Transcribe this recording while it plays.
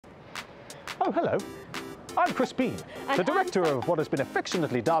Oh, hello. I'm Chris Bean, the director of what has been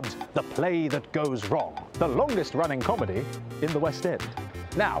affectionately dubbed The Play That Goes Wrong, the longest-running comedy in the West End.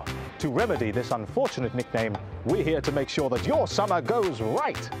 Now, to remedy this unfortunate nickname, we're here to make sure that your summer goes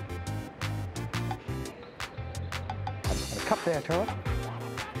right. And a cut there, Tara.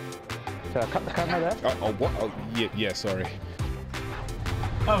 So cut the camera there. Oh, what? Oh, yeah, sorry.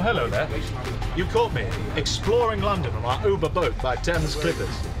 Oh, hello there. You caught me exploring London on our Uber boat by Thames Clippers.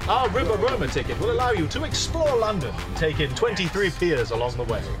 Our River Roma ticket will allow you to explore London and take in 23 piers along the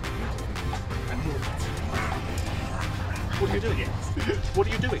way. What are you doing here? What are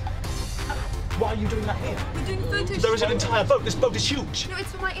you doing? Why are you doing that here? We're doing photo shoots. There is an entire boat. This boat is huge. No,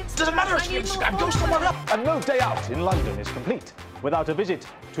 it's for my Instagram. Doesn't matter if you Instagram. Go somewhere else. And no day out in London is complete without a visit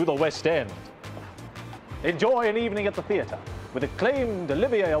to the West End. Enjoy an evening at the theatre with acclaimed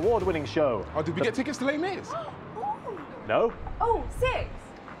Olivier award-winning show. Oh, did we get tickets to Les Mis? No. Oh, 6.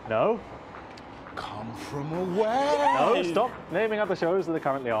 No. Come from away. No, stop naming other shows that are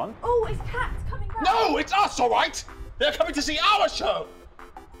currently on. Oh, it's Cats coming back. No, it's us, all right? They're coming to see our show.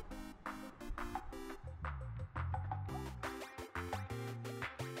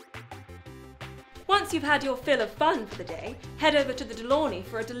 Once you've had your fill of fun for the day, head over to the Delaunay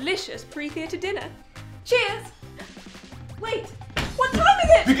for a delicious pre-theatre dinner. Cheers! Wait, what time is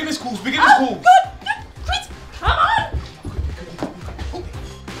it? Beginner's calls, beginner's calls. God, Chris, come on!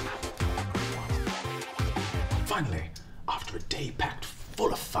 Finally, after a day packed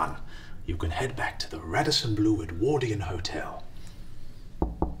full of fun, you can head back to the Radisson Blu Edwardian Hotel.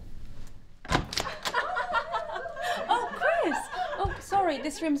 Oh, Chris! Oh, sorry,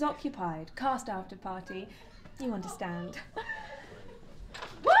 this room's occupied. Cast after party. You understand.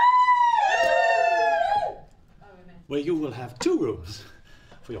 Where you will have 2 rooms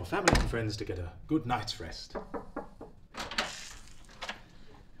for your family and friends to get a good night's rest.